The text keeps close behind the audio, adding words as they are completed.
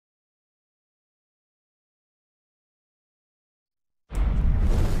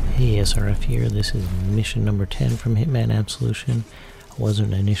Hey, SRF here. This is mission number 10 from Hitman Absolution. I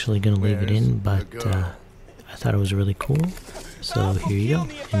wasn't initially going to leave it in, but I thought it was really cool. So here you go.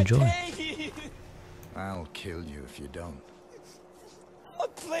 Enjoy. I'll kill you if you don't. Oh,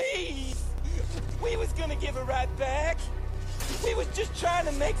 please! We was gonna give it right back. We was just trying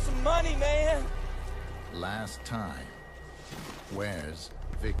to make some money, man. Last time. Where's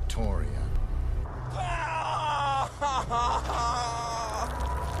Victoria?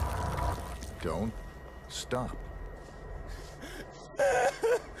 Don't stop.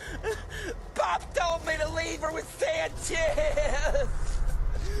 Pop told me to leave her with Sanchez.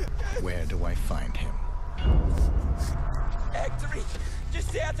 Where do I find him? Act 3,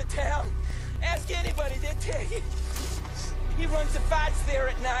 just south of town. Ask anybody, they'll tell you. He runs the fights there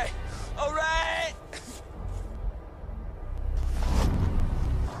at night. All right?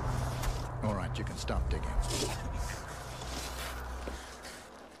 All right, you can stop digging.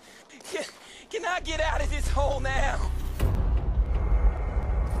 Can I get out of this hole now?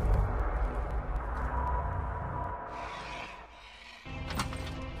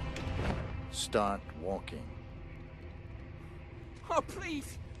 Start walking. Oh,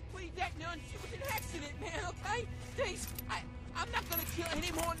 please. Please, that nun, she was an accident, man, okay? Please, I'm not gonna kill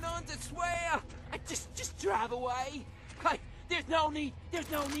any more nuns, I swear. I just drive away. Like, there's no need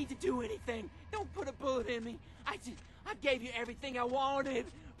to do anything. Don't put a bullet in me. I gave you everything I wanted.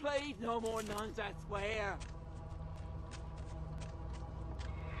 Please, no more nuns, I swear.